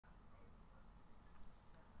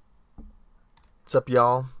What's up,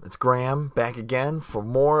 y'all? It's Graham back again for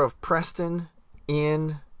more of Preston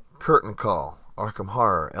in Curtain Call, Arkham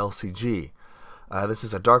Horror, LCG. This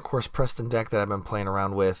is a Dark Horse Preston deck that I've been playing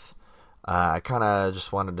around with. I kind of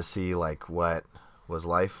just wanted to see like what was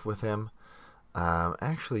life with him.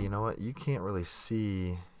 Actually, you know what? You can't really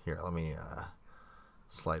see here. Let me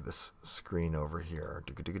slide this screen over here.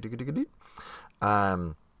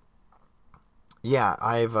 Yeah,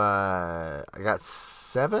 I got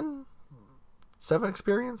seven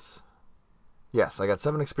experience. Yes, I got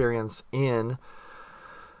 7 experience in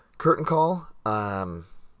Curtain Call. And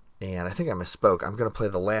I think I misspoke. I'm going to play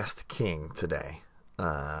the Last King today.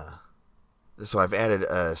 So I've added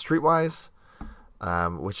Streetwise,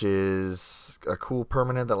 which is a cool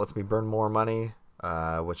permanent that lets me burn more money,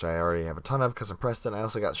 which I already have a ton of because I'm Preston. I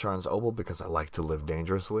also got Charon's Obol because I like to live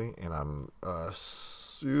dangerously, and I'm a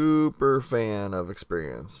super fan of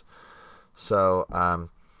experience. So,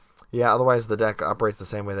 yeah, otherwise the deck operates the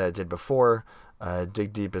same way that it did before.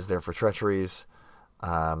 Dig Deep is there for treacheries.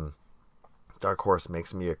 Dark Horse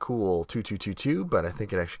makes me a cool 2/2/2/2, but I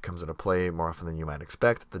think it actually comes into play more often than you might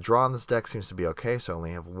expect. The draw on this deck seems to be okay, so I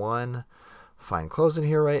only have one fine close in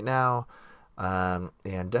here right now.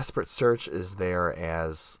 And Desperate Search is there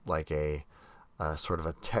as like a sort of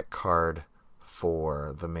a tech card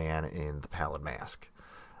for the man in the Pallid Mask.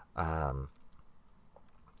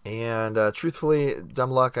 Truthfully, dumb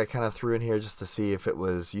luck, I kind of threw in here just to see if it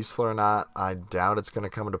was useful or not. I doubt it's going to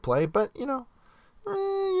come into play, but, you know,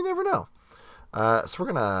 you never know. So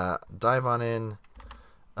we're going to dive on in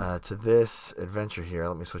to this adventure here.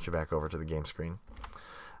 Let me switch it back over to the game screen.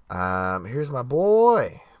 Here's my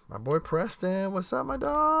boy Preston. What's up, my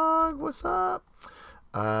dog? What's up?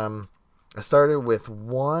 I started with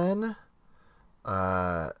one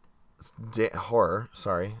horror,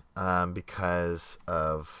 because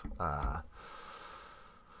of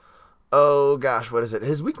oh gosh, what is it?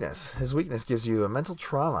 His weakness gives you a mental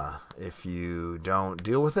trauma if you don't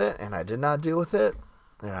deal with it, and I did not deal with it,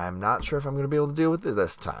 and I'm not sure if I'm going to be able to deal with it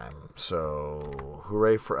this time, so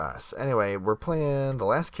hooray for us. Anyway, we're playing the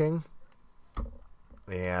Last King,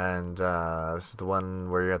 and this is the one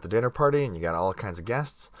where you're at the dinner party and you got all kinds of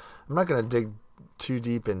guests. I'm not going to dig too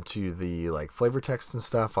deep into the like flavor text and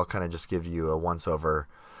stuff. I'll kind of just give you a once over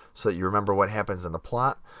so that you remember what happens in the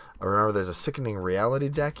plot. Remember, there's a Sickening Reality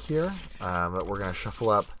deck here that we're going to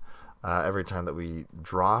shuffle up every time that we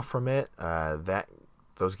draw from it.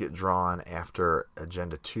 Those get drawn after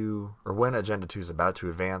Agenda 2, or when Agenda 2 is about to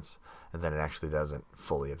advance, and then it actually doesn't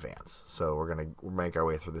fully advance. So we're going to make our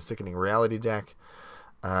way through the Sickening Reality deck.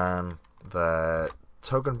 The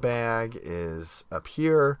token bag is up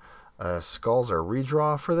here. Skulls are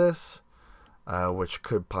redraw for this, which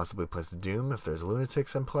could possibly place Doom if there's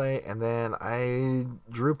lunatics in play. And then I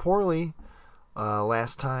drew poorly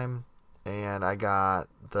last time, and I got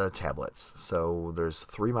the tablets. So there's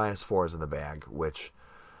 3 -4s in the bag, which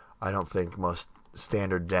I don't think most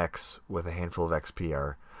standard decks with a handful of XP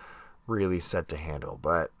are really set to handle.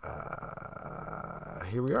 But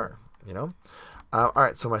here we are, you know. All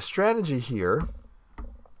right, so my strategy here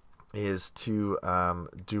is to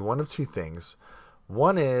do one of two things.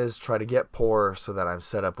 One is try to get poor so that I'm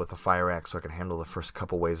set up with a fire axe so I can handle the first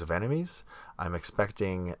couple waves of enemies. I'm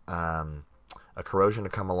expecting a corrosion to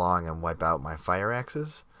come along and wipe out my fire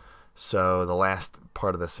axes. So the last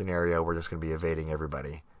part of the scenario, we're just going to be evading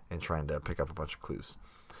everybody and trying to pick up a bunch of clues.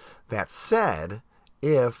 That said,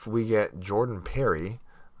 if we get Jordan Perry,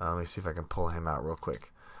 let me see if I can pull him out real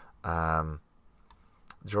quick.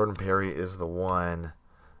 Jordan Perry is the one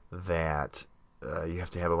that you have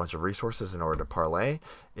to have a bunch of resources in order to parlay.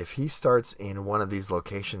 If he starts in one of these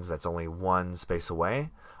locations that's only one space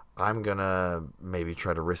away, I'm gonna maybe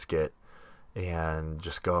try to risk it and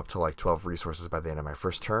just go up to like 12 resources by the end of my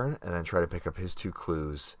first turn, and then try to pick up his 2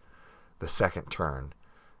 clues the second turn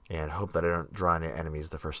and hope that I don't draw any enemies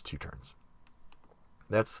the first 2 turns.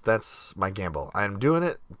 That's my gamble. I'm doing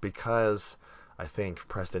it because I think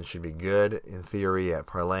Preston should be good in theory at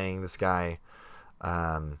parlaying this guy.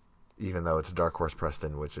 Even though it's Dark Horse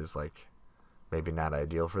Preston, which is like maybe not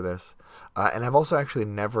ideal for this. And I've also actually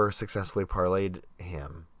never successfully parlayed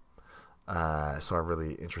him. So I'm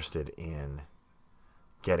really interested in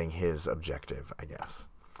getting his objective, I guess.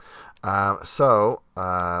 So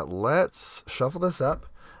let's shuffle this up.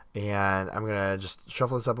 And I'm going to just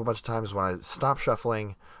shuffle this up a bunch of times. When I stop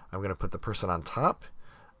shuffling, I'm going to put the person on top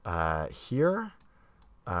here.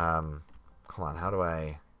 Hold on, how do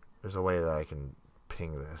I... There's a way that I can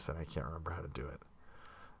ping this, and I can't remember how to do it.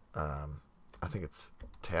 I think it's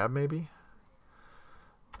tab, maybe?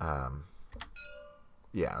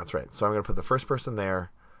 Yeah, that's right. So I'm going to put the first person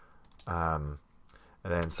there.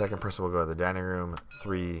 And then second person will go to the dining room.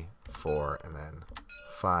 3, 4, and then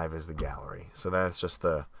 5 is the gallery. So that's just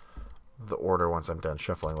the order once I'm done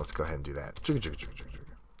shuffling. Let's go ahead and do that.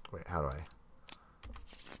 Wait, how do I?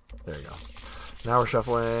 There you go. Now we're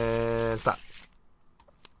shuffling. Stop.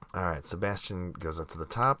 All right, Sebastian goes up to the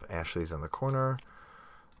top. Ashley's in the corner.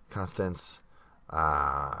 Constance,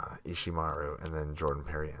 Ishimaru, and then Jordan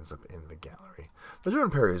Perry ends up in the gallery. But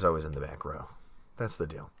Jordan Perry is always in the back row. That's the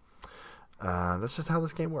deal. That's just how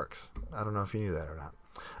this game works. I don't know if you knew that or not.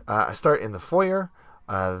 I start in the foyer.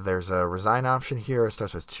 There's a resign option here. It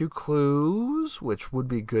starts with 2 clues, which would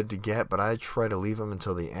be good to get, but I try to leave them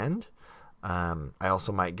until the end. I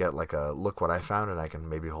also might get like a look what I found, and I can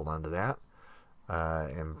maybe hold on to that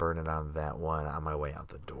and burn it on that one on my way out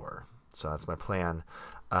the door. So that's my plan.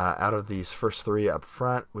 Out of these first 3 up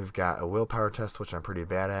front, we've got a willpower test, which I'm pretty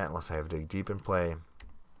bad at unless I have Dig Deep in play.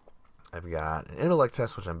 I've got an intellect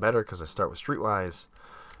test, which I'm better because I start with Streetwise.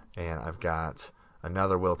 And I've got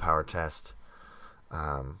another willpower test,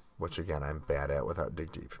 which again I'm bad at without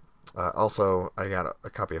Dig Deep. Also, I got a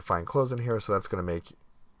copy of Fine Clothes in here, so that's going to make,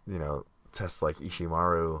 tests like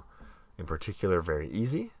Ishimaru in particular very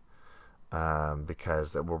easy,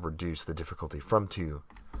 because that will reduce the difficulty from 2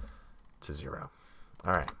 to 0.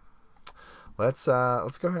 All right, let's go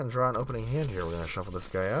ahead and draw an opening hand here. We're going to shuffle this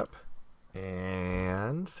guy up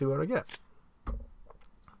and see what I get.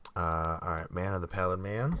 All right, Man of the Pallid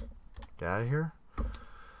Man. Get out of here.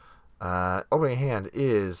 Opening hand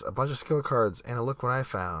is a bunch of skill cards and a look what I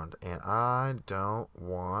found, and I don't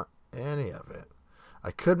want any of it. I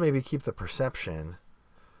could maybe keep the perception,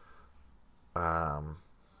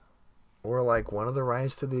 or like one of the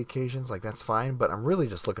rise to the occasions, like that's fine, but I'm really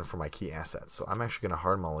just looking for my key assets. So I'm actually going to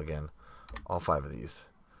hard mulligan all 5 of these.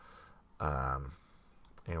 And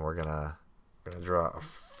we're gonna draw a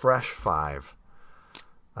fresh 5.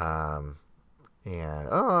 I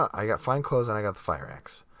got Fine Clothes and I got the Fire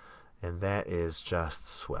Axe. And that is just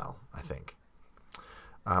swell, I think.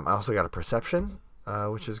 I also got a Perception,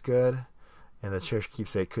 which is good. And the Cherished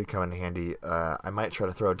Keepsake could come in handy. I might try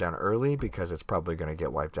to throw it down early because it's probably going to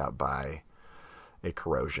get wiped out by a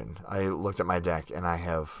Corrosion. I looked at my deck and I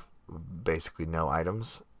have basically no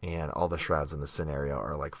items, and all the shrouds in the scenario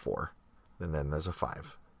are like 4. And then there's a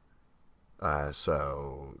 5.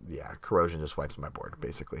 So, yeah, Corrosion just wipes my board,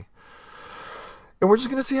 basically. And we're just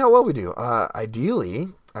going to see how well we do. Ideally,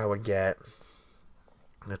 I would get...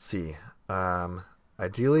 Let's see.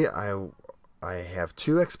 Ideally, I have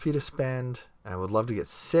 2 XP to spend, and I would love to get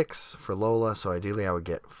 6 for Lola, so ideally I would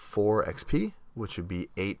get 4 XP, which would be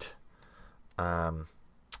 8. That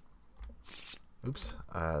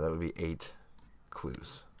would be 8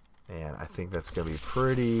 clues. And I think that's going to be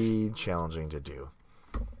pretty challenging to do.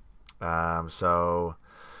 So,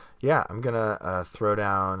 yeah, I'm going to throw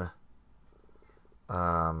down...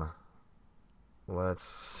 let's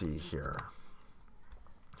see here.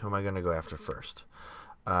 Who am I going to go after first?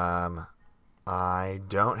 I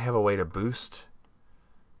don't have a way to boost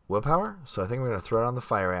willpower, so I think I'm going to throw it on the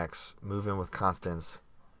Fire Axe, move in with Constance.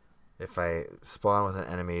 If I spawn with an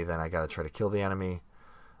enemy, then I got to try to kill the enemy.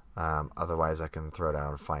 Otherwise, I can throw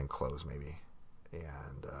down Fine Clothes, maybe.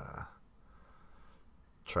 And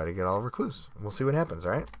try to get all of her clues. And we'll see what happens,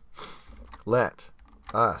 alright? Let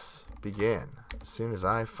us begin as soon as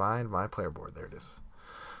I find my player board. There it is.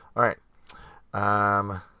 Alright.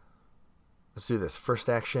 Let's do this. First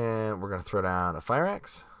action, we're going to throw down a Fire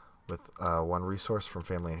Axe with 1 resource from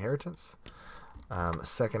Family Inheritance.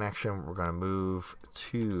 Second action, we're going to move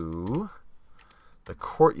to the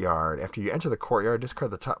Courtyard. After you enter the Courtyard,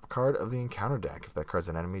 discard the top card of the encounter deck. If that card's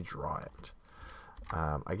an enemy, draw it.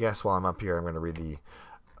 I guess while I'm up here, I'm going to read the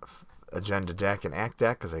Agenda deck and Act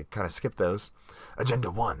deck, because I kind of skipped those.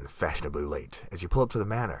 Agenda 1, fashionably late. As you pull up to the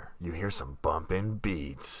manor, you hear some bumping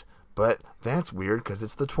beats. But that's weird because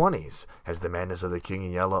it's the 20s. Has the madness of the King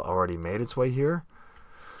in Yellow already made its way here?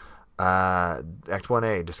 Act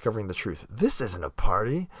 1A, Discovering the Truth. This isn't a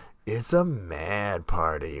party. It's a mad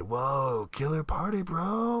party. Whoa, killer party,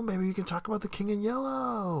 bro. Maybe you can talk about the King in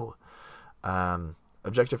Yellow.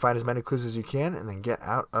 Objective, find as many clues as you can and then get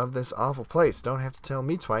out of this awful place. Don't have to tell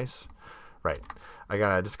me twice. Right. I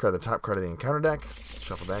got to discard the top card of the encounter deck.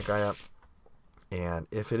 Shuffle that guy up. And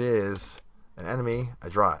if it is an enemy, I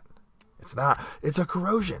draw it. It's not. It's a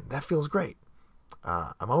Corrosion. That feels great.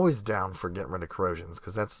 I'm always down for getting rid of Corrosions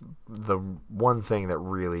because that's the one thing that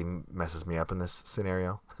really messes me up in this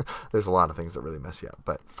scenario. There's a lot of things that really mess you up.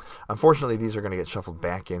 But unfortunately, these are going to get shuffled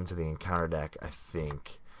back into the encounter deck, I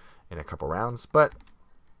think, in a couple rounds. But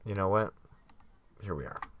you know what? Here we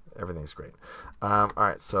are. Everything's great. All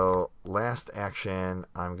right, so last action,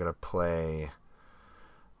 I'm going to play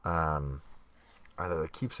either the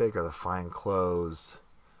keepsake or the fine clothes.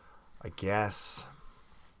 I guess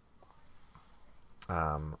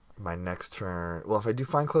my next turn... Well, if I do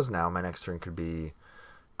fine clothes now, my next turn could be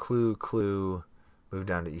clue, move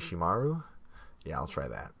down to Ishimaru. Yeah, I'll try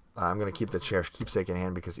that. I'm going to keep the cherished keepsake in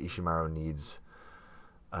hand because Ishimaru needs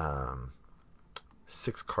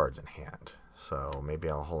 6 cards in hand. So maybe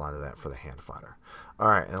I'll hold on to that for the hand fodder.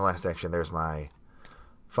 Alright, and the last action, there's my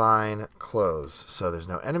fine clothes. So there's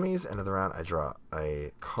no enemies. End of the round, I draw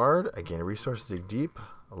a card. I gain a resource, dig deep.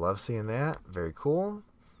 I love seeing that. Very cool.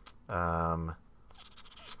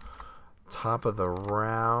 Top of the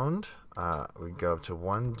round, we go up to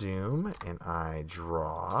 1 Doom, and I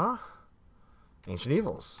draw Ancient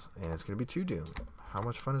Evils. And it's going to be 2 Doom. How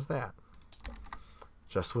much fun is that?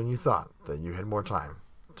 Just when you thought that you had more time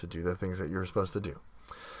to do the things that you're supposed to do.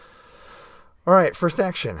 Alright, first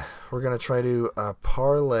action. We're going to try to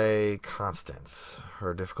parlay Constance.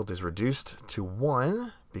 Her difficulty is reduced to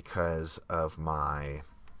 1 because of my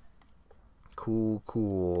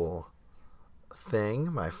cool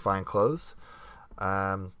thing, my fine clothes.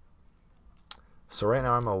 So right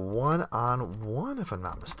now I'm a 1-on-1 if I'm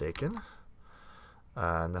not mistaken.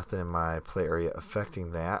 Nothing in my play area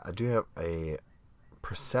affecting that. I do have a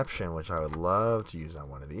perception, which I would love to use on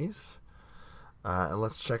one of these. And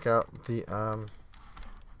let's check out the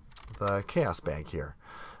chaos bag here.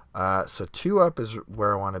 So 2 up is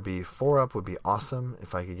where I want to be. 4 up would be awesome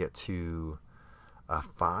if I could get to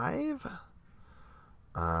 5.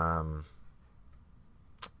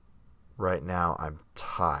 Right now I'm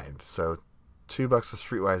tied. So $2 of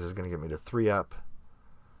Streetwise is going to get me to 3 up.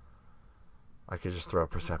 I could just throw a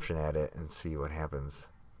perception at it and see what happens.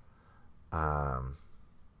 I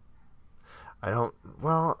don't...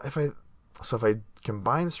 Well, if I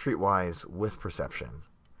combine Streetwise with perception,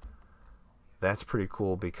 that's pretty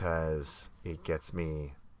cool because it gets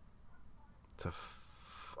me to...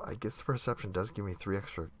 I guess the perception does give me 3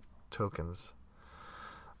 extra tokens.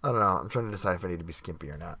 I don't know. I'm trying to decide if I need to be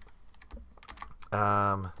skimpy or not.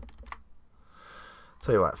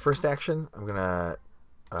 Tell you what. First action, I'm going to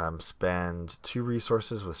spend 2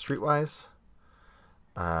 resources with Streetwise.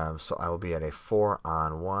 So I will be at a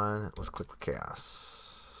 4-on-1. Let's click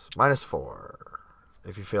Chaos. -4.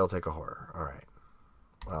 If you fail, take a horror. Alright.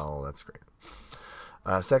 Well, that's great.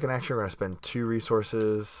 Second action, we're going to spend 2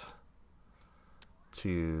 resources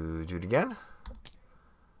to do it again.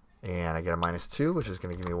 And I get a -2, which is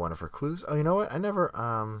going to give me 1 of her clues. Oh, you know what? I never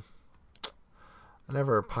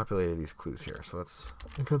populated these clues here. So that's...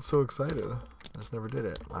 I got so excited. I just never did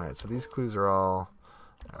it. Alright, so these clues are all...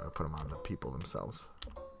 I'll put them on the people themselves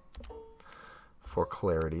for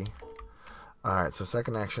clarity. Alright, so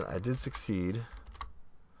second action, I did succeed.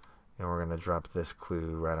 And we're going to drop this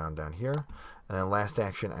clue right on down here. And then last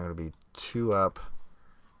action, I'm going to be 2 up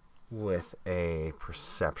with a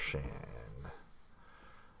perception.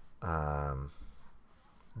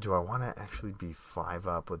 Do I want to actually be 5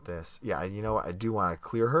 up with this? Yeah, you know what? I do want to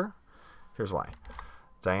clear her. Here's why.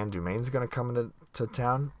 Diane Dumain's going to come into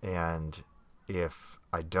town, and if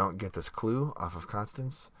I don't get this clue off of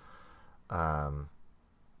Constance,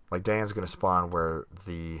 like Diane's going to spawn where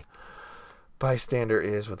the bystander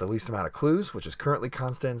is with the least amount of clues, which is currently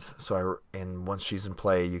Constance. And once she's in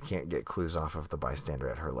play, you can't get clues off of the bystander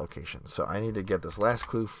at her location. So I need to get this last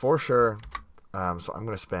clue for sure. So I'm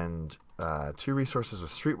going to spend 2 resources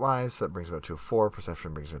with Streetwise. So that brings me up to a 4.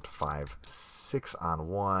 Perception brings me up to 5.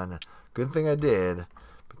 6-on-1. Good thing I did,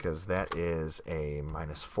 because that is a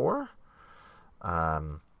 -4.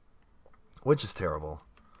 Which is terrible.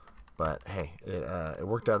 But hey, it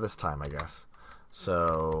worked out this time, I guess.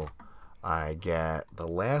 So I get the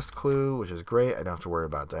last clue, which is great. I don't have to worry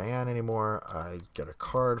about Diane anymore. I get a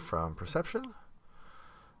card from Perception.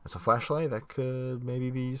 It's a flashlight. That could maybe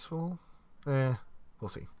be useful. We'll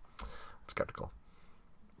see. I'm skeptical.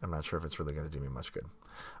 I'm not sure if it's really going to do me much good.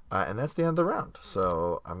 And that's the end of the round.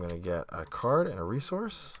 So I'm going to get a card and a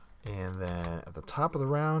resource. And then at the top of the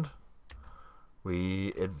round,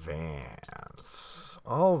 we advance.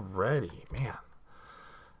 Already, man.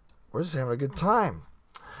 We're just having a good time.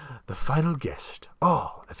 The final guest.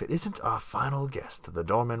 Oh, if it isn't our final guest, the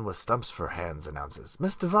doorman with stumps for hands announces,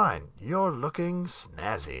 Miss Divine, you're looking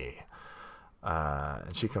snazzy.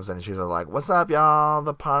 And she comes in and she's like, what's up, y'all?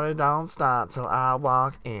 The party don't start till I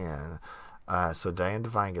walk in. So Diane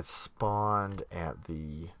Divine gets spawned at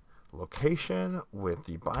the location with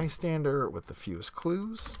the bystander with the fewest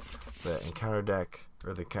clues. The encounter deck,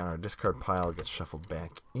 or the counter discard pile, gets shuffled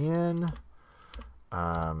back in.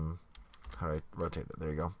 How do I rotate that?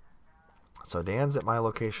 There you go. So Dan's at my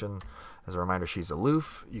location. As a reminder, she's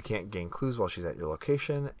aloof. You can't gain clues while she's at your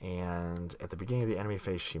location. And at the beginning of the enemy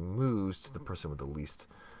phase, she moves to the person with the least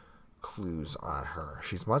clues on her.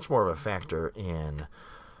 She's much more of a factor in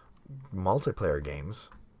multiplayer games.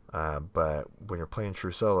 But when you're playing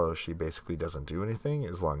true solo, she basically doesn't do anything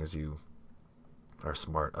as long as you are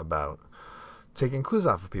smart about taking clues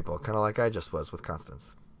off of people, kind of like I just was with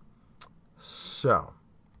Constance. So,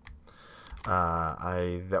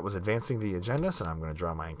 that was advancing the agenda, so I'm going to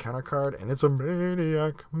draw my encounter card, and it's a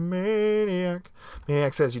Maniac. Maniac.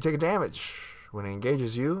 Maniac says you take a damage when it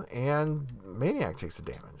engages you, and Maniac takes a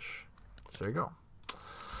damage. So there you go.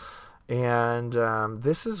 And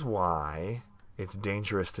this is why it's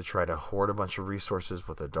dangerous to try to hoard a bunch of resources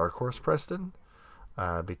with a Dark Horse Preston,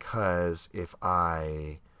 because if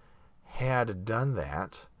I had done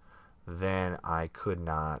that, then I could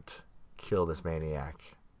not kill this Maniac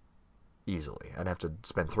easily. I'd have to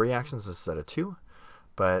spend 3 actions instead of 2,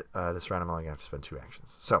 but this round I'm only going to have to spend 2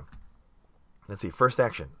 actions. So, let's see. First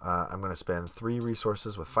action, I'm going to spend 3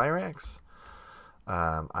 resources with Fire Axe.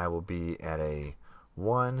 I will be at a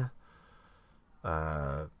 1,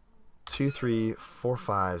 2, 3, 4,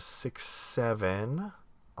 5, 6, 7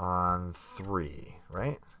 on 3,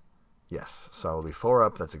 right? Yes. So I will be 4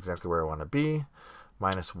 up. That's exactly where I want to be.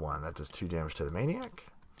 -1. That does 2 damage to the Maniac.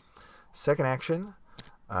 Second action,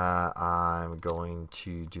 I'm going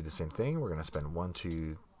to do the same thing. We're going to spend 1,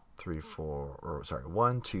 2, 3,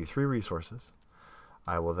 3 resources.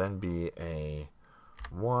 I will then be a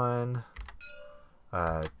 1,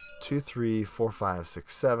 2, 3, 4, 5,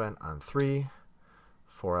 6, 7 on 3.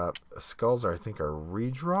 4 up. Skulls are, I think, are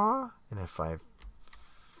redraw, and if I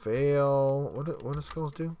fail, what do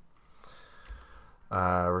skulls do?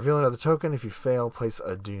 Reveal another token. If you fail, place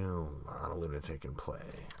a doom on a lunatic in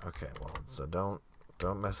play. Okay, well, so don't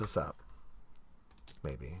mess this up.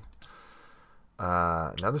 Maybe.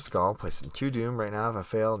 Another skull, placing 2 doom right now if I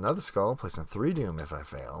fail. Another skull, placing 3 doom if I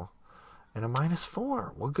fail. And a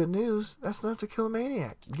 -4. Well, good news. That's enough to kill a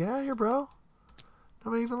Maniac. Get out of here, bro.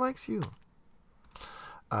 Nobody even likes you.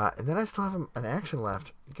 And then I still have an action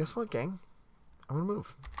left. Guess what, gang? I'm going to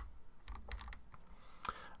move.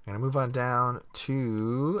 I'm going to move on down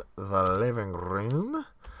to the living room.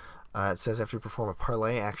 It says after you perform a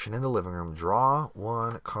parlay action in the living room, draw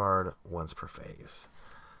 1 card once per phase.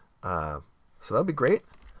 So that'll be great.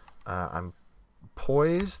 I'm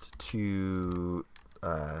poised to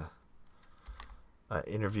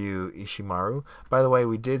interview Ishimaru. By the way,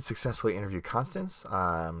 we did successfully interview Constance.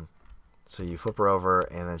 So you flip her over,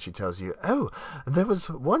 and then she tells you, "Oh, there was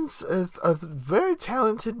once a very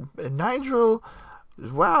talented Nigel.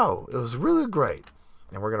 Wow, it was really great."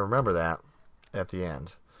 And we're going to remember that at the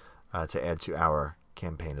end to add to our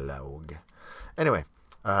campaign log. Anyway,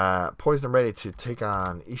 poised and ready to take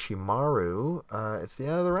on Ishimaru. It's the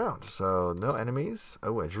end of the round, so no enemies.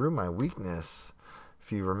 Oh, I drew my weakness.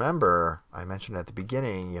 If you remember, I mentioned at the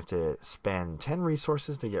beginning, you have to spend 10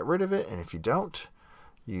 resources to get rid of it, and if you don't,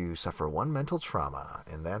 you suffer 1 mental trauma,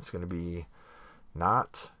 and that's going to be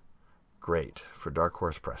not great for Dark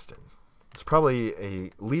Horse Preston. It's probably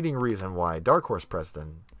a leading reason why Dark Horse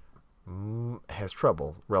Preston has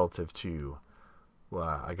trouble relative to,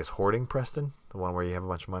 I guess, hoarding Preston, the one where you have a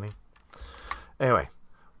bunch of money. Anyway,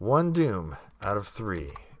 1 doom out of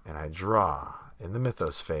 3, and I draw in the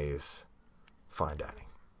Mythos phase, Fine Dining.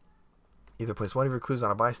 Either place 1 of your clues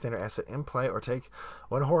on a bystander asset in play, or take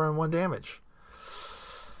 1 horror and 1 damage.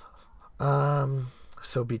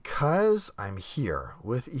 So because I'm here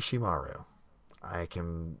with Ishimaru, I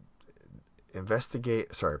can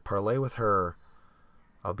parlay with her.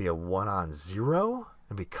 I'll be a 1 on 0,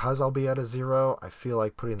 and because I'll be at a 0, I feel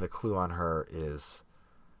like putting the clue on her is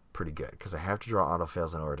pretty good, because I have to draw auto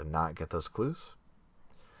fails in order to not get those clues.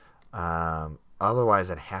 Otherwise,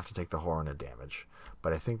 I'd have to take the horror and a damage,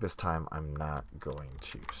 but I think this time I'm not going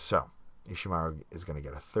to. So Ishimaru is going to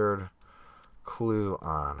get a 3rd clue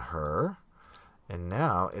on her, and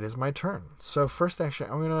now it is my turn. So first action,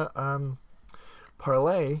 I'm going to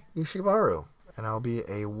parlay Ishimaru, and I'll be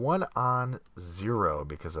a 1 on 0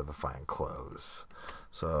 because of the fine close.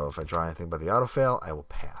 So if I draw anything but the auto fail, I will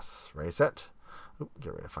pass. Ready, set? Oop,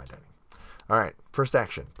 get rid of Fine Dining. All right, first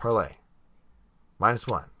action, parlay.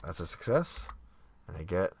 -1. That's a success, and I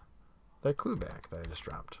get that clue back that I just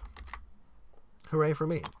dropped. Hooray for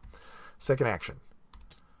me. Second action,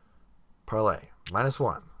 parlay.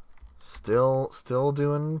 -1. Still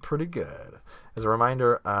doing pretty good. As a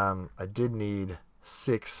reminder, I did need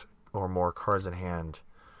 6 or more cards in hand,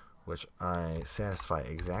 which I satisfy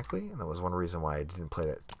exactly, and that was one reason why I didn't play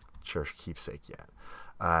that Cherished Keepsake yet.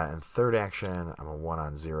 And third action, I'm a 1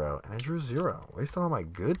 on 0, and I drew 0. Wasted all my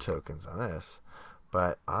good tokens on this,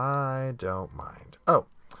 but I don't mind. Oh,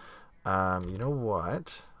 you know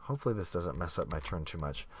what? Hopefully this doesn't mess up my turn too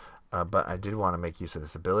much. But I did want to make use of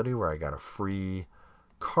this ability where I got a free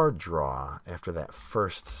card draw after that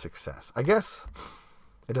first success. I guess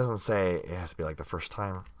it doesn't say it has to be like the first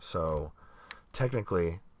time, so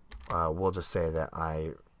technically we'll just say that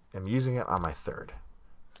I am using it on my third,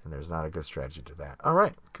 and there's not a good strategy to that. All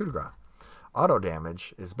right, coup de grace. Auto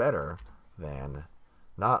damage is better than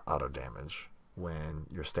not auto damage when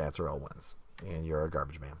your stats are all wins and you're a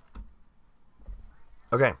garbage man.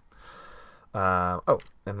 Okay. Oh,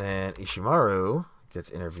 and then Ishimaru gets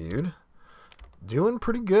interviewed. Doing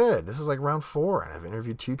pretty good. This is like round 4, and I've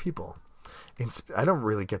interviewed 2 people. I don't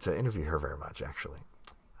really get to interview her very much, actually.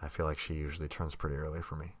 I feel like she usually turns pretty early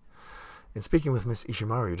for me. In speaking with Miss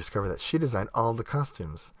Ishimaru, you discover that she designed all the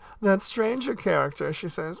costumes. That stranger character, she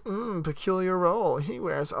says, peculiar role. He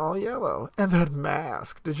wears all yellow. And that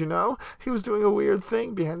mask, did you know? He was doing a weird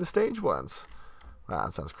thing behind the stage once. Wow,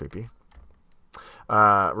 that sounds creepy.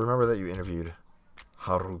 Remember that you interviewed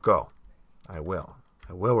Haruko. I will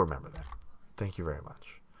remember that. Thank you very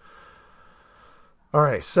much.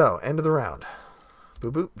 Alrighty, so end of the round.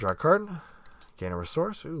 Boop boop, draw a card. Gain a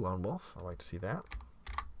resource. Ooh, Lone Wolf. I like to see that.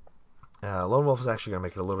 Lone Wolf is actually going to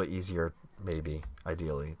make it a little bit easier, maybe,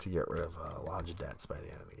 ideally, to get rid of a lot of debts by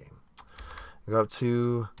the end of the game. We go up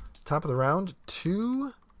to top of the round,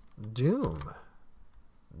 2 Doom.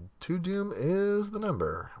 2 Doom is the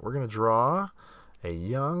number. We're going to draw a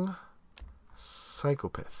young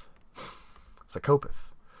psychopath.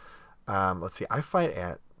 Let's see. I fight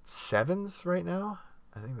at 7s right now.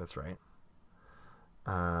 I think that's right.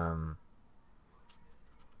 I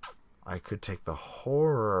could take the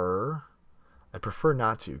horror. I prefer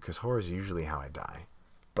not to, because horror is usually how I die.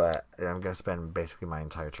 But I'm going to spend basically my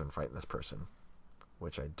entire turn fighting this person,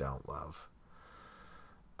 which I don't love.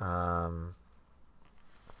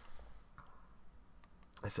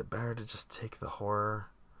 Is it better to just take the horror?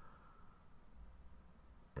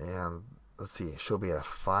 And let's see, she'll be at a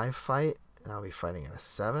 5 fight, and I'll be fighting at a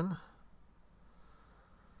 7.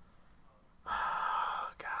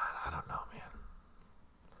 God, I don't know, man.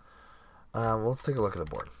 Well, let's take a look at the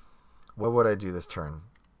board. What would I do this turn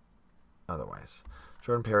otherwise?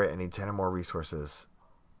 Jordan Parrott, I need 10 or more resources,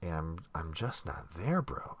 and I'm just not there,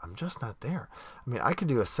 bro. I'm just not there. I mean, I could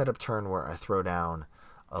do a setup turn where I throw down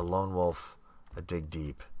a Lone Wolf, a Dig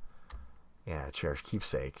Deep, and a Cherished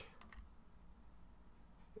Keepsake.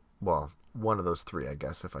 Well, one of those 3, I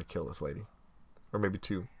guess, if I kill this lady. Or maybe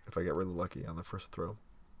 2, if I get really lucky on the first throw.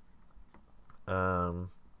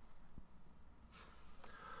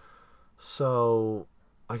 So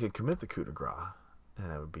I could commit the coup de grace,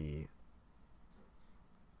 and it would be,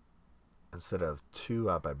 instead of 2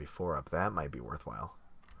 up, I'd be 4 up. That might be worthwhile.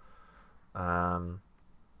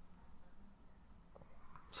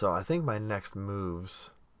 So I think my next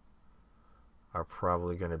moves are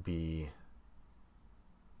probably going to be...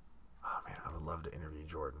 Oh, man, I would love to interview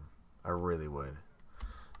Jordan. I really would.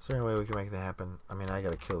 Is there any way we can make that happen? I mean, I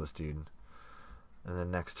got to kill this dude. And then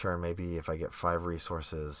next turn, maybe if I get 5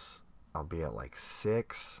 resources, I'll be at like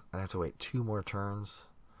 6. I'd have to wait 2 more turns.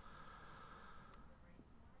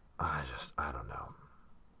 I don't know.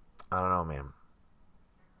 I don't know, man.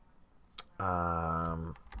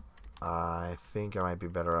 I think I might be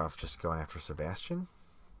better off just going after Sebastian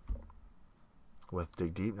with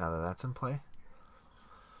Dig Deep now that that's in play.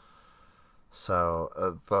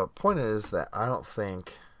 So the point is that I don't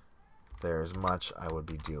think there's much I would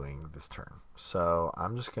be doing this turn. So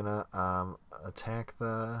I'm just gonna attack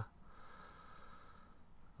the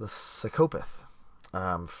psychopath.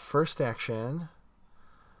 First action,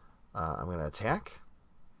 I'm gonna attack.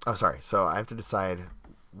 Oh, sorry. So I have to decide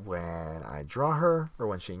when I draw her or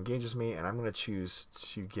when she engages me, and I'm gonna choose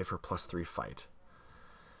to give her +3 fight.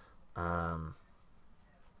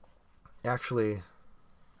 Actually,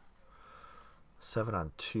 7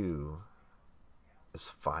 on 2 is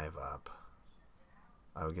 5 up.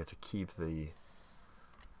 I would get to keep the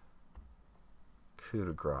coup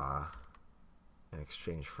de grace in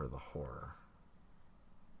exchange for the horror.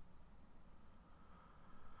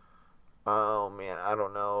 Oh man, I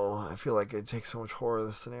don't know. I feel like it takes so much horror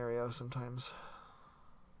this scenario sometimes.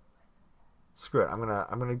 Screw it. I'm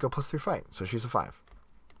gonna go +3 fight. So she's a 5.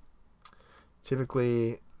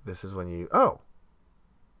 Typically, this is when you... Oh!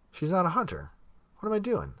 She's not a hunter. What am I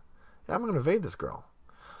doing? Yeah, I'm gonna evade this girl.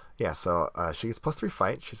 Yeah, so she gets +3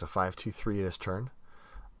 fight. She's a 5/2/3 this turn.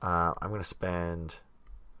 I'm gonna spend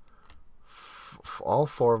all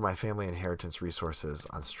 4 of my family inheritance resources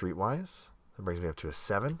on Streetwise. That brings me up to a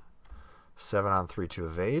 7. 7 on 3 to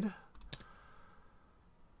evade.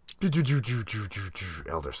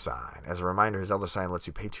 Elder Sign. As a reminder, his Elder Sign lets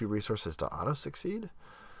you pay 2 resources to auto-succeed.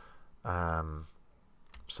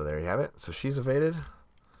 So there you have it. So she's evaded.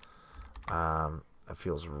 That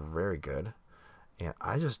feels very good. And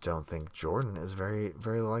I just don't think Jordan is very,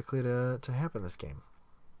 very likely to happen this game.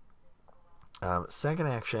 Second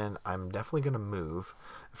action, I'm definitely going to move.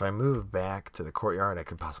 If I move back to the courtyard, I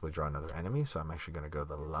could possibly draw another enemy. So I'm actually going to go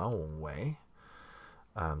the long way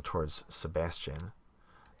towards Sebastian.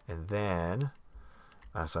 And then,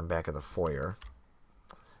 so I'm back at the foyer.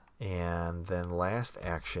 And then last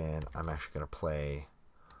action, I'm actually going to play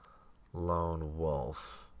Lone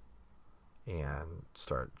Wolf and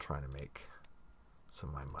start trying to make some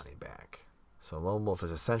of my money back. So Lone Wolf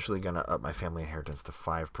is essentially going to up my family inheritance to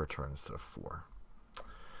 5 per turn instead of 4.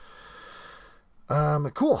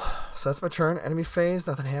 Cool. So that's my turn. Enemy phase,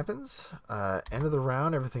 nothing happens. End of the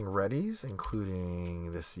round, everything readies,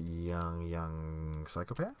 including this young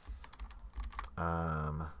psychopath.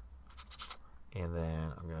 And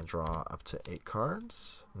then I'm going to draw up to 8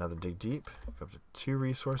 cards. Another dig deep. Go up to 2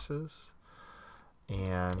 resources.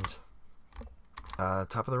 And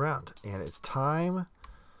top of the round. And it's time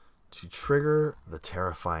to trigger the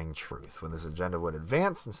terrifying truth. When this agenda would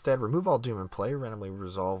advance, instead remove all doom in play, randomly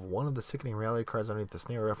resolve one of the sickening reality cards underneath the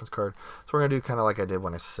scenario reference card. So we're going to do kind of like I did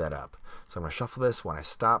when I set up. So I'm going to shuffle this. When I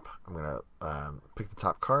stop, I'm going to pick the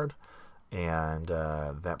top card, and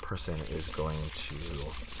that person is going to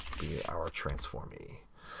be our transformee.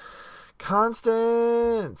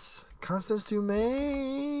 Constance to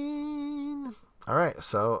main. All right,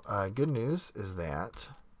 so good news is that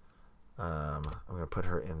I'm going to put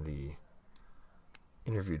her in the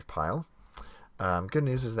interviewed pile. Good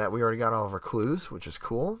news is that we already got all of our clues, which is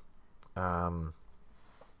cool. And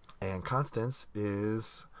Constance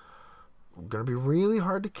is going to be really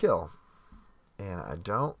hard to kill. And I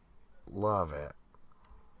don't love it.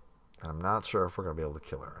 And I'm not sure if we're going to be able to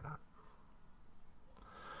kill her or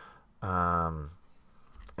not.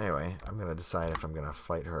 Anyway, I'm going to decide if I'm going to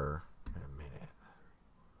fight her in a minute.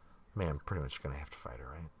 I mean, I'm pretty much going to have to fight her,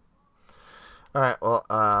 right? Alright, well,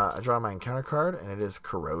 I draw my encounter card, and it is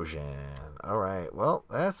Corrosion. Alright, well,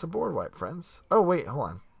 that's a board wipe, friends. Oh, wait, hold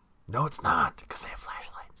on. No, it's not, because they have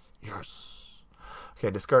flashlights. Yes. Okay,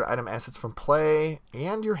 discard item assets from play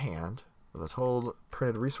and your hand with a total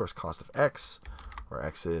printed resource cost of X, where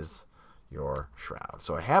X is your shroud.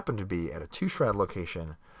 So I happen to be at a 2 shroud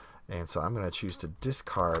location, and so I'm going to choose to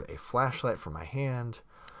discard a flashlight from my hand.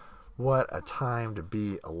 What a time to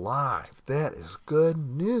be alive. That is good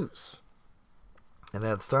news. And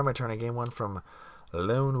then at the start of my turn, I gain 1 from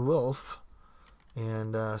Lone Wolf.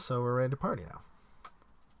 And so we're ready to party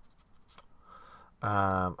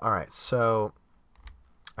now. Alright, so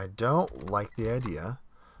I don't like the idea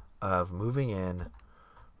of moving in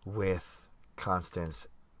with Constance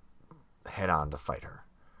head on to fight her.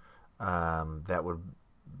 That would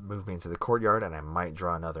move me into the courtyard, and I might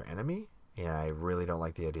draw another enemy. And I really don't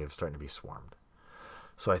like the idea of starting to be swarmed.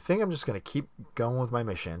 So I think I'm just going to keep going with my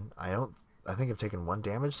mission. I think I've taken 1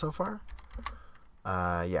 damage so far.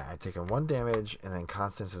 Yeah, I've taken 1 damage, and then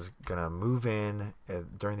Constance is going to move in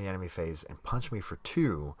during the enemy phase and punch me for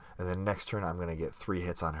 2, and then next turn I'm going to get 3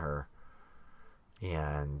 hits on her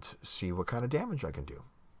and see what kind of damage I can do.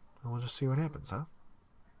 And we'll just see what happens, huh?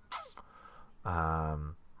 I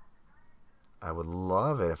would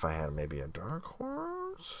love it if I had maybe a Dark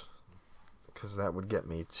Horse, because that would get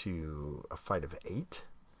me to a fight of 8.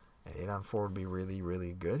 And 8 on 4 would be really,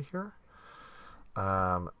 really good here.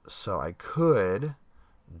 So I could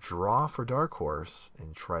draw for Dark Horse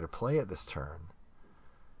and try to play it this turn,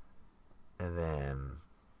 and then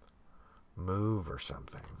move or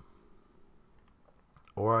something.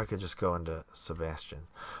 Or I could just go into Sebastian.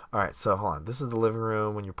 Alright, so hold on. This is the living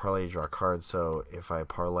room. When you parlay, you draw cards. So if I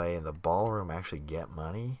parlay in the ballroom, I actually get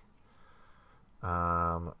money,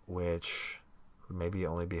 which would maybe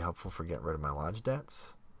only be helpful for getting rid of my lodge debts.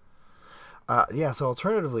 Yeah, so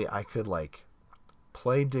alternatively, I could like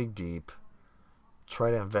play Dig Deep,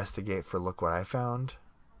 try to investigate for Look What I Found,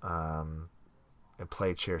 and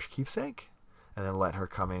play Cherish Keepsake, and then let her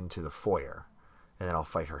come into the foyer, and then I'll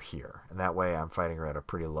fight her here. And that way I'm fighting her at a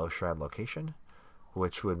pretty low shroud location,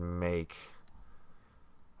 which would make,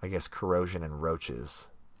 I guess, Corrosion and Roaches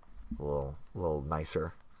a little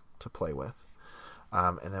nicer to play with.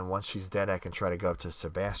 And then once she's dead, I can try to go up to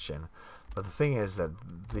Sebastian. But the thing is that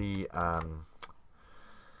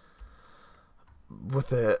with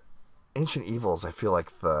the Ancient Evils, I feel like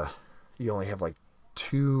you only have like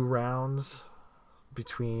 2 rounds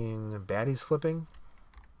between baddies flipping.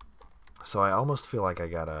 So I almost feel like I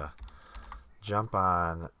gotta jump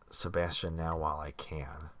on Sebastian now while I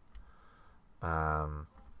can.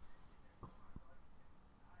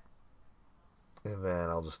 And then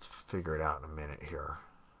I'll just figure it out in a minute here.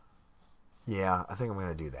 Yeah, I think I'm going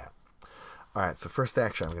to do that. Alright, so first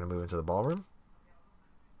action, I'm going to move into the ballroom.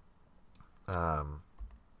 What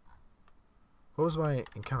was my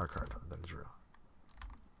encounter card that I drew?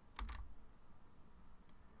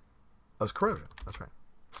 Oh, it's Corrosion. That's right.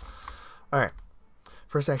 Alright.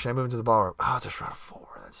 First action, I move into the ballroom. Oh, it's a Shroud of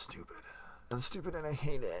 4. That's stupid. That's stupid and I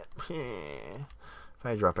hate it. If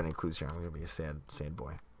I drop any clues here, I'm going to be a sad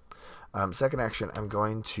boy. Second action, I'm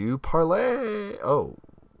going to parlay. Oh,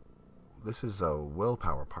 this is a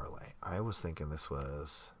willpower parlay. I was thinking this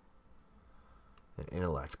was an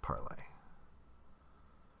intellect parlay.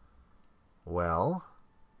 Well,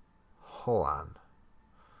 hold on.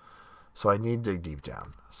 So I need to dig deep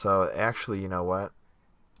down. So actually, you know what?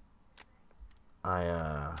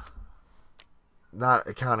 Not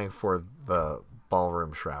accounting for the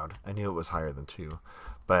ballroom shroud. I knew it was higher than 2.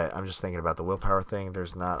 But I'm just thinking about the willpower thing.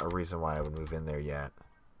 There's not a reason why I would move in there yet.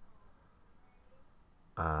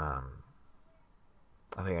 I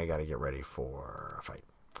think I got to get ready for a fight.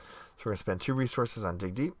 So we're going to spend 2 resources on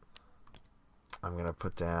Dig Deep. I'm going to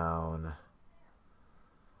put down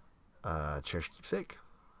Cherished Keepsake.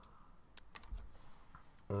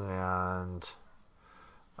 And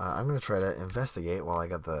I'm going to try to investigate while I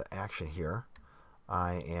got the action here.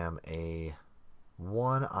 I am a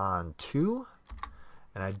 1 on 2.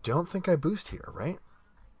 And I don't think I boost here, right?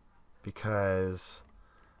 Because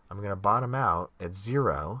I'm going to bottom out at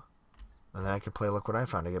 0. And then I can play Look What I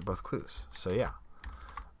Found to get both clues. So yeah.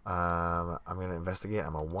 I'm going to investigate.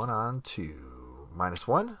 I'm a 1 on 2.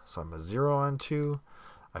 -1. So I'm a 0 on 2.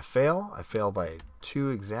 I fail. I fail by 2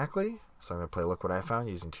 exactly. So I'm going to play Look What I Found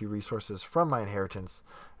using 2 resources from my inheritance.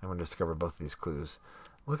 I'm going to discover both of these clues.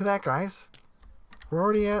 Look at that, guys.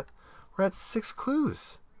 We're at 6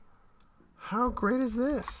 clues. How great is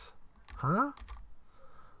this? Huh?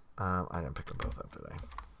 I didn't pick them both up, did I?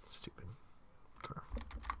 Stupid. Okay.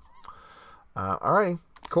 Alrighty.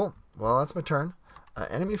 Cool. Well, that's my turn.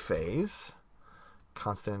 Enemy phase.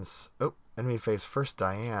 Constance. Oh, enemy phase. First,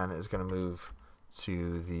 Diane is going to move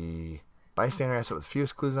to the bystander asset with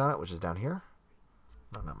fewest clues on it, which is down here.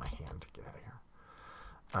 No, not my hand. Get out of here.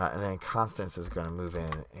 And then Constance is going to move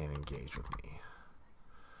in and engage with me.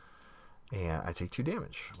 And I take 2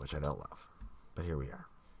 damage, which I don't love. But here we are.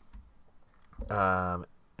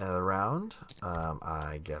 End of the round,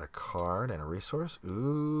 I get a card and a resource.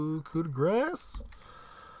 Ooh, coup de grace.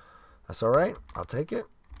 That's alright. I'll take it.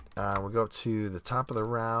 We go up to the top of the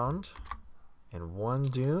round in 1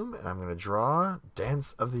 doom, and I'm going to draw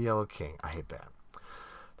Dance of the Yellow King. I hate that.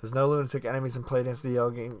 There's no lunatic enemies in play. Dance of the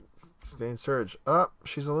Yellow King. Stay in surge. Oh,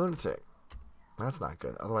 she's a lunatic. That's not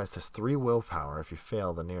good. Otherwise, it has 3 willpower. If you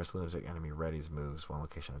fail, the nearest lunatic enemy readies moves 1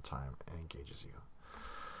 location at a time and engages you.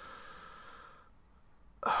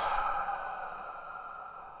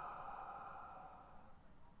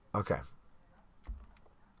 Okay.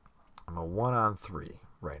 I'm a 1 on 3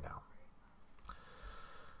 right now.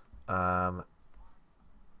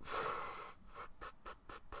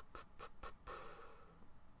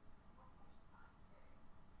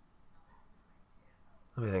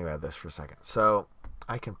 Let me think about this for a second. So,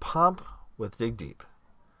 I can pump with Dig Deep.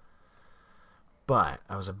 But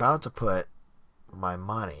I was about to put my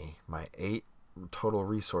money, my 8 total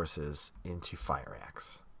resources, into Fire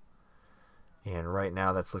Axe. And right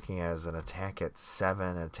now that's looking as an attack at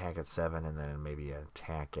 7, an attack at 7, and then maybe an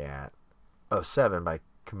attack at 7 by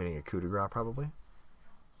committing a coup de grace probably.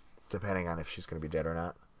 Depending on if she's going to be dead or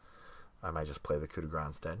not. I might just play the coup de grace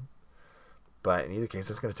instead. But in either case,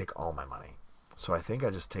 that's going to take all my money. So I think I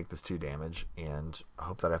just take this 2 damage and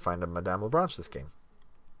hope that I find a Madame Lebranche this game.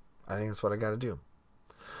 I think that's what I got to do.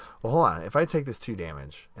 Well, hold on. If I take this 2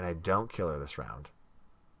 damage and I don't kill her this round,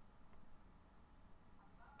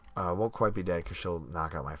 I won't quite be dead because she'll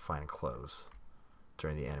knock out my fine clothes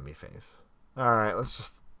during the enemy phase. All right, let's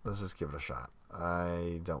just give it a shot.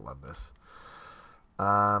 I don't love this.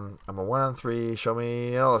 I'm a 1 on 3. Show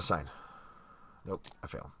me another sign. Nope, I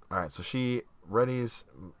fail. All right, so she readies,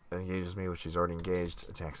 engages me, which she's already engaged,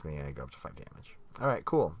 attacks me, and I go up to 5 damage. All right,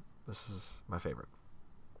 cool. This is my favorite.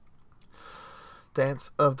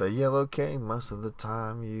 Dance of the Yellow King. Most of the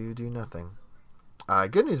time, you do nothing.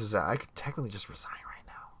 Good news is that I could technically just resign right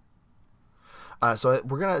now. So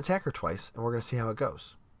we're going to attack her twice, and we're going to see how it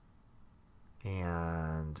goes.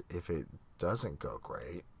 And if it doesn't go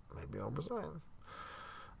great, maybe I'll resign.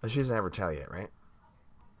 She doesn't have retaliate, right?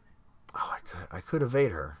 Oh, I could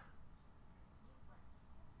evade her.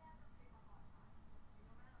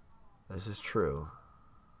 This is true.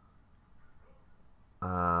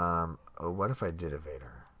 what if I did evade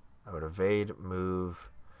her? I would evade, move,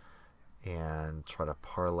 and try to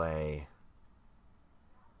parlay.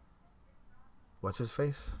 What's his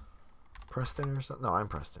face? Preston or something? No, I'm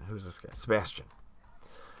Preston. Who's this guy? Sebastian.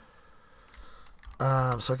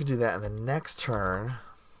 So I could do that. And the next turn,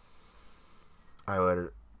 I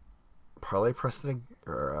would parlay Preston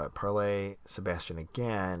or parlay Sebastian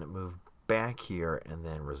again, move back here, and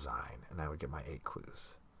then resign. And I would get my 8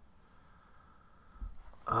 clues.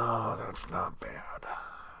 Oh, that's not bad.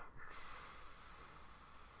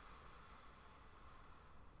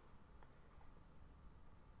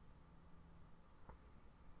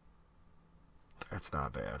 That's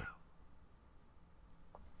not bad.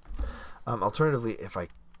 Alternatively, if I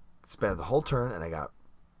spent the whole turn and I got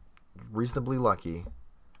reasonably lucky,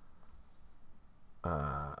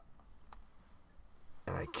 and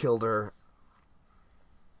I killed her,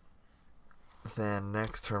 then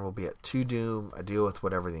next turn will be at 2 doom. I deal with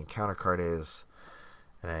whatever the encounter card is,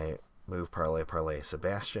 and I move parlay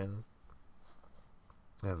Sebastian,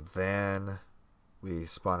 and then we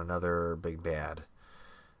spawn another big bad,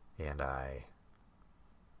 and I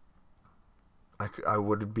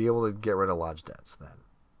would be able to get rid of lodge debts then,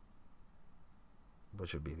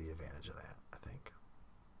 which would be the advantage of that, I think.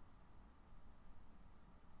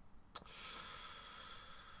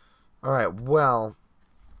 All right, well,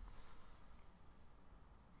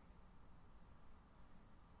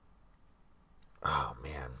 oh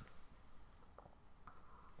man.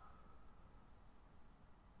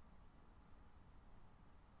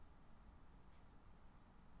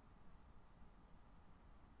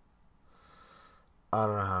 I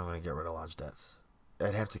don't know how I'm going to get rid of lodge debts.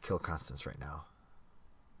 I'd have to kill Constance right now.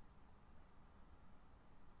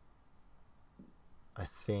 I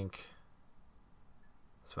think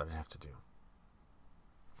that's what I'd have to do.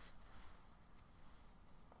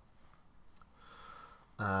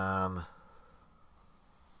 I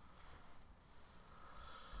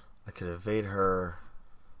could evade her.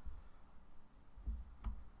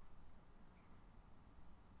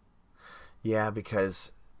 Yeah,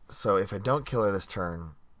 because so if I don't kill her this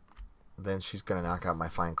turn, then she's going to knock out my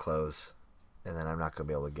fine clothes, and then I'm not going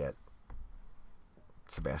to be able to get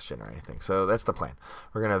Sebastian or anything. So that's the plan.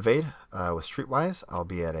 We're going to evade with Streetwise. I'll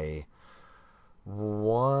be at a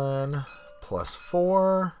 1 plus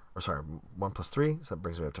 4, or sorry, 1 plus 3, so that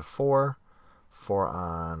brings me up to 4. 4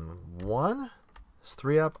 on 1 is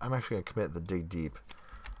 3 up. I'm actually going to commit the dig deep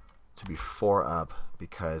to be 4 up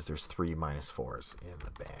because there's 3 minus 4s in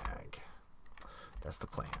the bag. That's the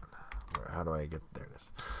plan. How do I get there? It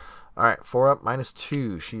is. All right, 4 up, minus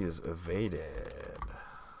 2. She is evaded.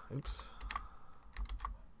 Oops.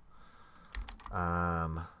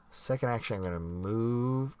 Second action, I'm going to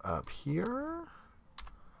move up here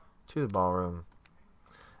to the ballroom.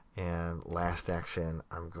 And last action,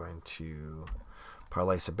 I'm going to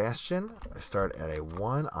parlay Sebastian. I start at a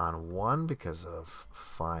 1 on 1 because of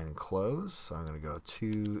fine clothes. So I'm going to go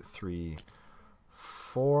 2, 3,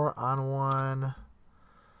 4 on 1.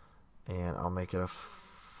 And I'll make it a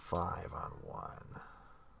 5 on 1.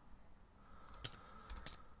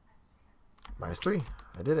 Minus 3.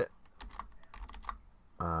 I did it.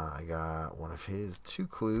 I got one of his 2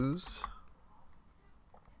 clues.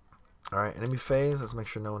 Alright, enemy phase. Let's make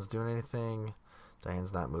sure no one's doing anything.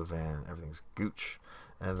 Diane's not moving. Everything's gooch.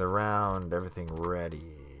 And the round, everything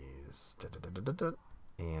readies.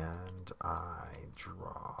 And I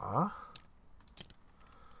draw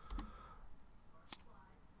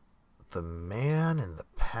the man and the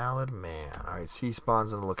pallid man. Alright, so he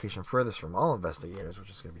spawns in the location furthest from all investigators, which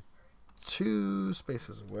is going to be 2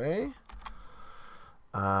 spaces away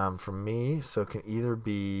from me. So it can either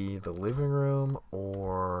be the living room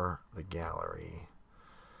or the gallery.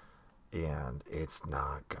 And it's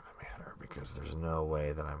not going to matter because there's no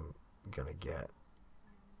way that I'm going to get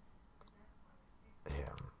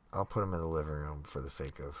him. I'll put him in the living room for the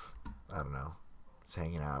sake of, I don't know, just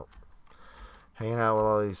hanging out. Hanging out with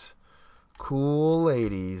all these cool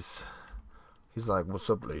ladies. He's like, "What's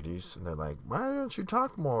up, ladies?" And they're like, "Why don't you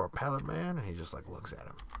talk more, pallid man?" And he just like looks at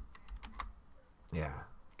him. Yeah,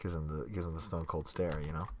 gives him the stone cold stare,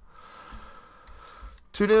 you know.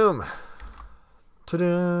 To doom. To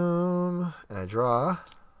doom. And I draw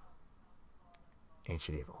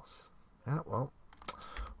Ancient Evils. Yeah, well,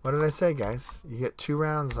 what did I say, guys? You get 2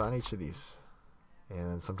 rounds on each of these.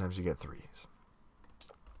 And then sometimes you get 3s.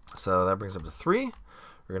 So that brings up to 3.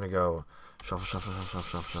 We're going to go shuffle, shuffle, shuffle,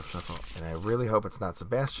 shuffle, shuffle, shuffle. And I really hope it's not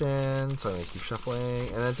Sebastian, so I'm going to keep shuffling.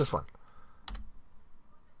 And then it's this one.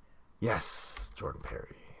 Yes, Jordan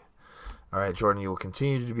Perry. All right, Jordan, you will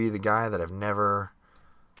continue to be the guy that I've never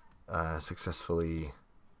successfully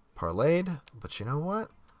parlayed. But you know what?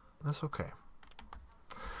 That's okay.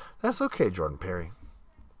 That's okay, Jordan Perry.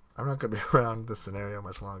 I'm not going to be around this scenario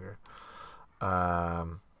much longer.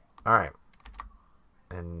 All right.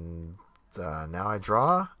 And now I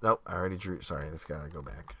draw. Nope, I already drew. Sorry, this guy. Go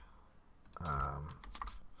back.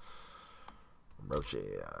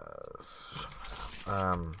 Roaches.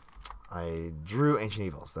 I drew Ancient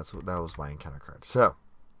Evils. That was my encounter card. So,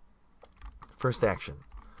 first action.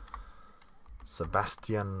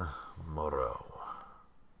 Sebastian Moreau.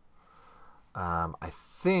 I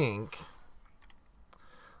think.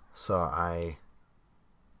 So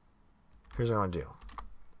here's what I'm going to do.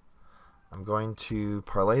 I'm going to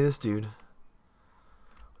parlay this dude,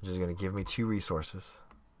 which is going to give me 2 resources.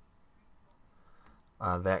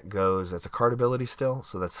 That's a card ability still,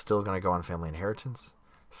 so that's still going to go on Family Inheritance.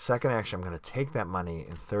 Second action, I'm going to take that money.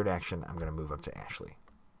 In third action, I'm going to move up to Ashley.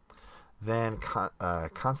 Then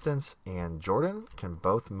Constance and Jordan can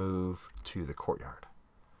both move to the courtyard.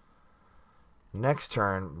 Next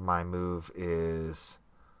turn, my move is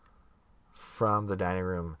from the dining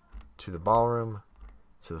room to the ballroom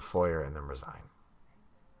to the foyer and then resign.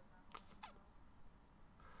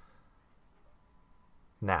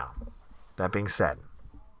 Now, that being said,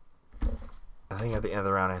 I think at the end of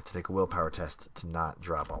the round I have to take a willpower test to not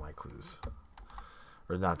drop all my clues.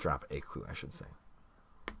 Or not drop a clue, I should say.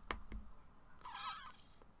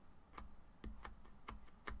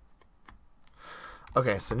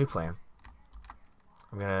 Okay, so new plan.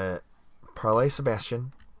 I'm going to parlay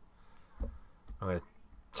Sebastian. I'm going to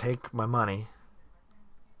take my money.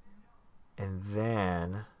 And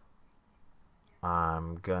then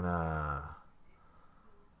I'm going to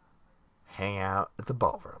hang out at the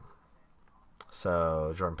ballroom.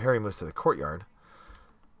 So Jordan Perry moves to the courtyard.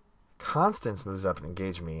 Constance moves up and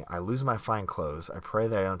engages me. I lose my fine clothes. I pray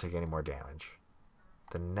that I don't take any more damage.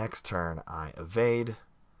 The next turn, I evade,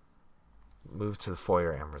 move to the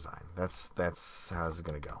foyer, and resign. That's how it's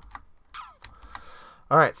going to go.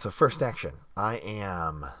 All right, so first action. I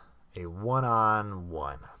am a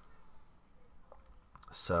 1-on-1.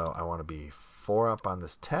 So I want to be 4 up on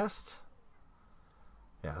this test.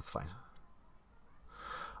 Yeah, that's fine.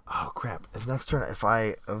 Oh, crap. If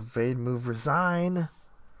I evade, move, resign,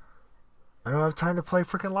 I don't have time to play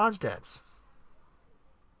freaking Lodge Debts.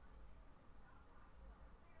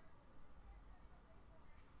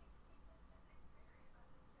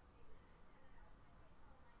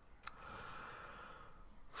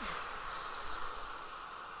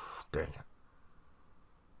 Dang it.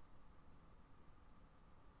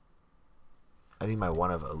 I need my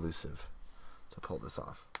 1 of elusive to pull this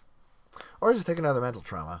off. Or just take another mental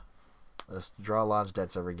trauma. Just draw Lodge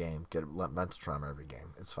Debts every game. Get mental trauma every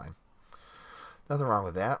game. It's fine. Nothing wrong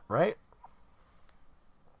with that, right?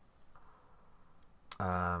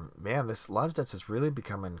 Man, this Lodge Debts is really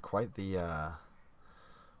becoming quite the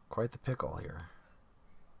pickle here.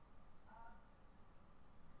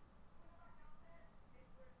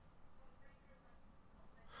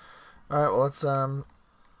 All right, well let's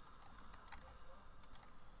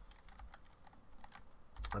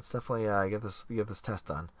definitely get this test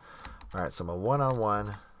done. All right, so I'm a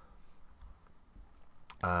 1-on-1.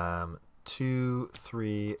 2,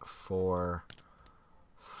 3, 4,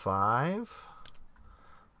 5.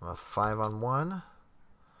 I'm a 5-on-1.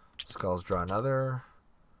 Skulls, draw another.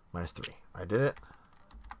 -3. I did it.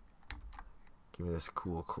 Give me this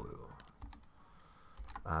cool clue.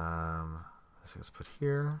 Let's put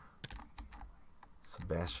here.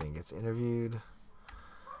 Sebastian gets interviewed.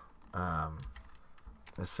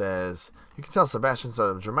 It says, you can tell Sebastian's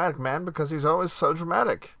a dramatic man because he's always so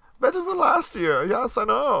dramatic. Better than last year. Yes, I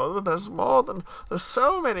know. There's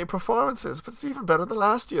so many performances, but it's even better than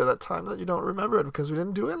last year. That time that you don't remember it because we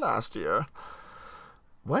didn't do it last year.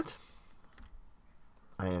 What?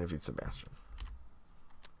 I interviewed Sebastian.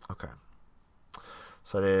 Okay.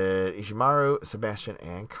 So I did Ishimaru, Sebastian,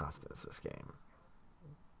 and Constance this game.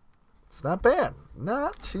 It's not bad.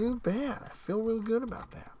 Not too bad. I feel real good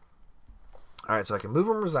about that. All right, so I can move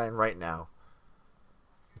and resign right now.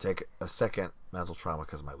 Take a second mental trauma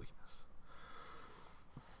because of my weakness.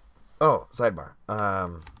 Oh, sidebar.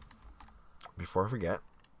 Before I forget,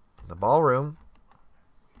 the ballroom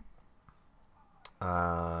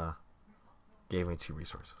gave me 2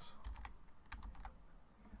 resources.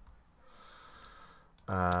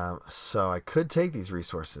 So I could take these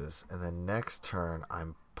resources, and then next turn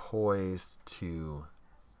I'm poised to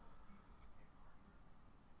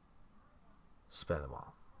spend them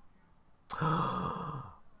all.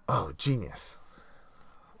 Oh, genius.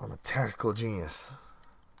 I'm a tactical genius.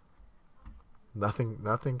 Nothing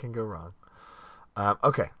can go wrong.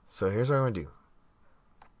 Okay, so here's what I'm going to do.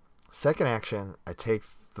 Second action, I take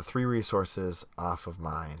the 3 resources off of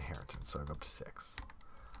my inheritance, so I go up to 6.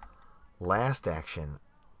 Last action,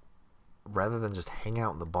 rather than just hang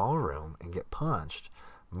out in the ballroom and get punched,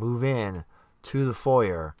 move in to the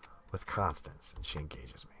foyer with Constance, and she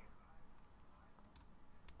engages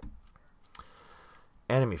me.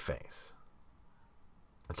 Enemy phase.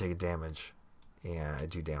 I take a damage, and I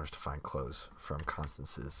do damage to find clothes from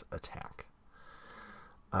Constance's attack.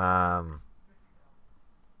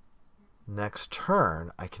 Next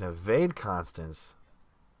turn, I can evade Constance,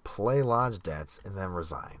 play lodge debts, and then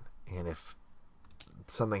resign. And if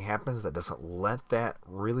something happens that doesn't let that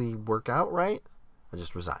really work out right, I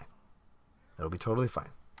just resign. It'll be totally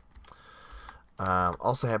fine.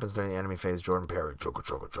 Also happens during the enemy phase, Jordan Perry, choker,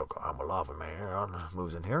 choker, choker, I'm a lava man,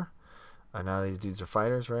 moves in here. Now these dudes are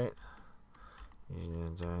fighters, right?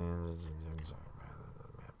 Man.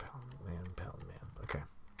 Okay.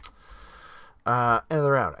 End of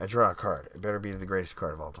the round. I draw a card. It better be the greatest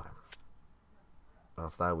card of all time. Well,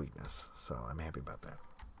 it's not a weakness, so I'm happy about that.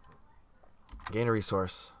 Gain a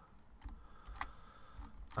resource.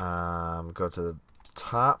 Go to the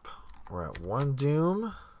top. We're at 1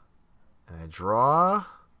 doom. And I draw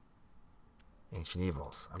Ancient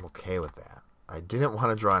Evils. I'm okay with that. I didn't want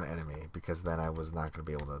to draw an enemy because then I was not going to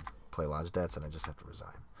be able to play lodge debts and I just have to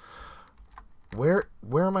resign. Where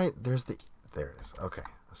am I? There it is. Okay.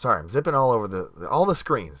 Sorry, I'm zipping all over all the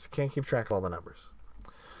screens. Can't keep track of all the numbers.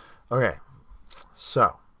 Okay.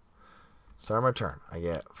 So, start my turn. I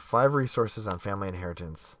get 5 resources on family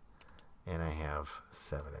inheritance and I have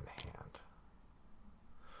 7 in hand.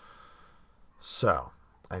 So,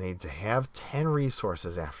 I need to have 10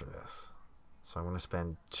 resources after this. So I'm going to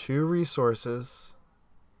spend 2 resources,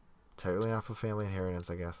 technically off of family inheritance,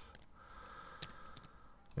 I guess.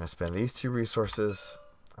 I'm going to spend these 2 resources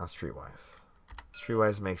on Streetwise.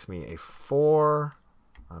 Streetwise makes me a 4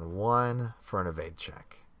 on 1 for an evade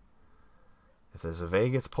check. If this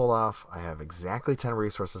evade gets pulled off, I have exactly 10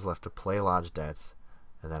 resources left to play lodge debts,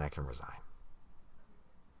 and then I can resign.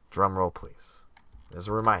 Drum roll, please. As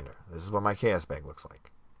a reminder, this is what my chaos bag looks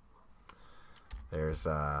like. There's,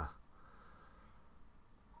 I'll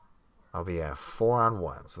be at 4 on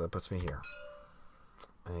 1, so that puts me here.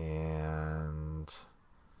 And,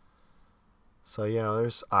 so, you know,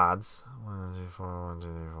 there's odds. 1, 2, 4, 1, 2,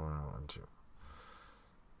 3, 4, 1, 2.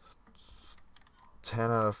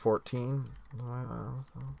 10 out of 14. If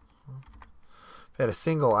I had a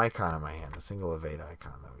single icon in my hand, a single evade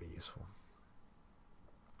icon, that would be useful.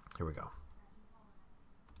 Here we go.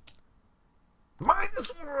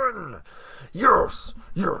 -1! Yes!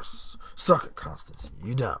 Yes! Suck it, Constance.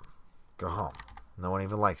 You dumb. Go home. No one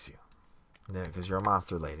even likes you. Yeah, because you're a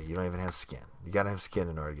monster lady. You don't even have skin. You gotta have skin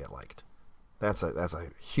in order to get liked. That's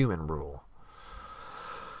a human rule.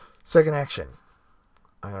 Second action.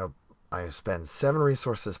 I spend 7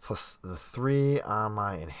 resources plus the 3 on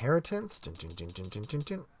my inheritance to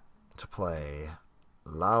play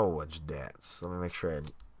lodge debts. Let me make sure I'm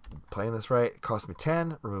playing this right. It cost me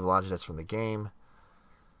 10. Remove lodge debts from the game.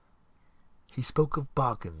 He spoke of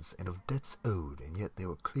bargains and of debts owed, and yet they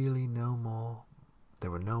were clearly no more.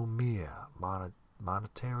 There were no mere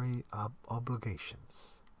monetary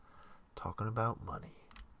obligations. Talking about money.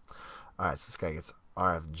 Alright, so this guy gets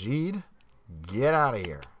RFG'd. Get out of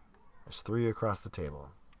here. There's 3 across the table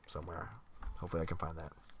somewhere. Hopefully I can find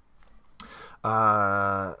that.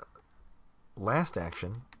 Last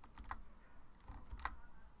action.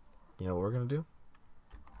 You know what we're going to do?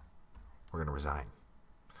 We're going to resign.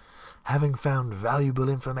 Having found valuable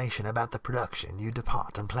information about the production, you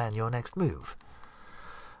depart and plan your next move.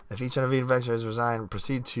 If each of the investor has resigned,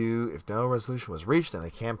 proceed to, if no resolution was reached, in the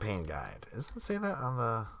campaign guide. Doesn't it say that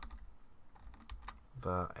on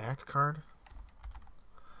the act card?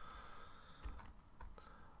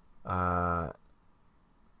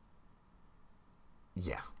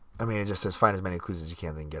 Yeah. I mean, it just says find as many clues as you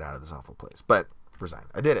can, then get out of this awful place. But resign.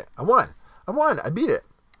 I did it. I won. I beat it.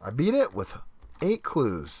 I beat it with 8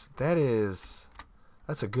 clues.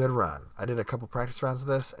 That's a good run. I did a couple practice rounds of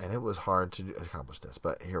this, and it was hard to accomplish this.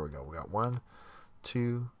 But here we go. We got 1,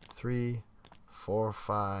 2, 3, 4,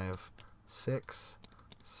 5, 6,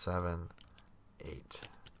 7, 8.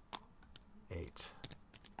 8.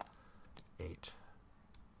 8.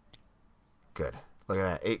 Good. Look at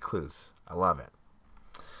that. 8 clues. I love it.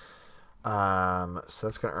 So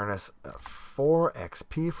that's going to earn us 4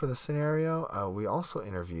 XP for the scenario. We also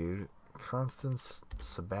interviewed Constance,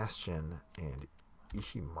 Sebastian, and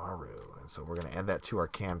Ishimaru. And so we're going to add that to our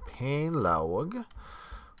campaign log,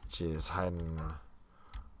 which is hiding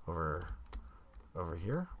over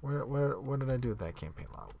here. What did I do with that campaign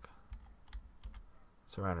log?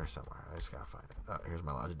 It's around here somewhere. I just got to find it. Oh, here's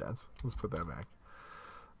my lodge debts. Let's put that back.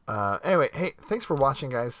 Anyway, hey, thanks for watching,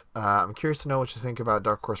 guys. I'm curious to know what you think about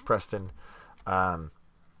Dark Horse Preston. I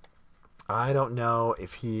don't know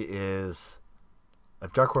if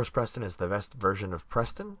Dark Horse Preston is the best version of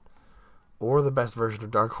Preston or the best version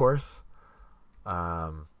of Dark Horse.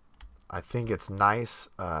 I think it's nice.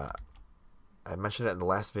 I mentioned it in the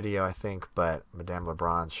last video, I think, but Madame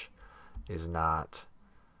Lebranche is not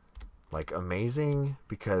like amazing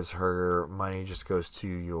because her money just goes to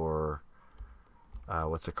your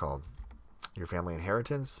what's it called? Your family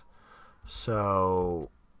inheritance. So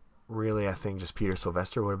really, I think just Peter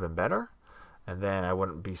Sylvester would have been better, and then I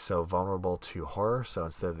wouldn't be so vulnerable to horror. So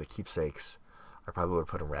instead of the keepsakes, I probably would have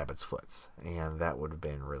put in Rabbit's Foots, and that would have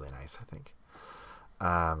been really nice, I think.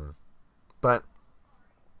 But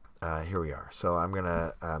here we are. So I'm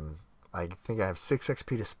gonna I think I have 6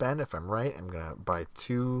 XP to spend. If I'm right, I'm gonna buy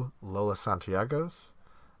 2 Lola Santiagos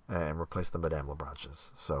and replace the Madame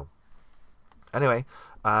Lebranches. So anyway,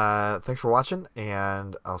 thanks for watching,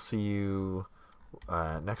 and I'll see you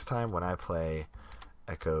next time when I play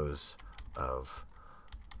Echoes of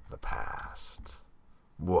the Past.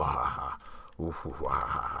 Wahaha.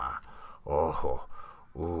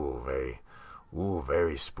 Oh,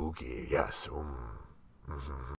 very spooky. Yes.